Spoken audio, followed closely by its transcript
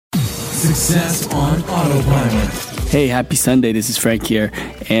Success on Autopilot. Hey, happy Sunday. This is Frank here.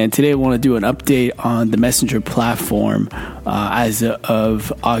 And today I want to do an update on the Messenger platform as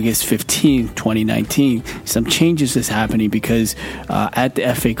of August 15th, 2019. Some changes is happening because at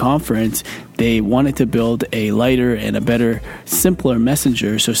the FA conference, they wanted to build a lighter and a better, simpler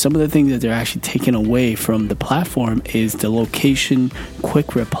messenger. So some of the things that they're actually taking away from the platform is the location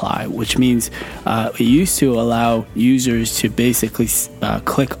quick reply, which means it used to allow users to basically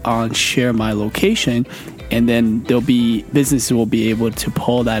click on share my location, and then businesses will be able to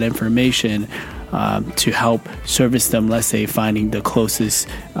pull that information to help service them, let's say, finding the closest,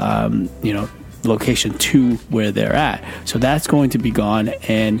 location to where they're at. So that's going to be gone.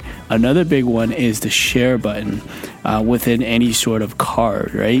 And another big one is the share button within any sort of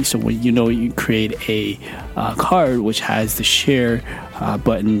card, right? So when you create a card which has the share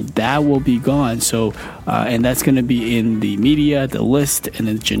button, that will be gone. So and that's going to be in the media, the list, and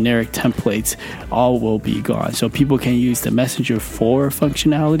the generic templates. All will be gone. So people can use the Messenger for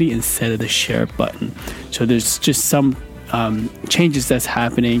functionality instead of the share button. So there's just some changes that's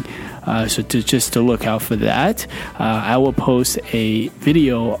happening. So to look out for that. I will post a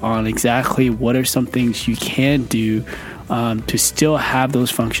video on exactly what are some things you can do to still have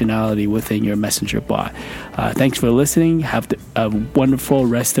those functionality within your Messenger bot. Thanks for listening. Have a wonderful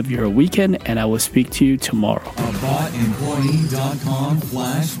rest of your weekend, and I will speak to you tomorrow.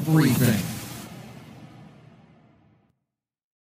 Botemployee.com/briefing.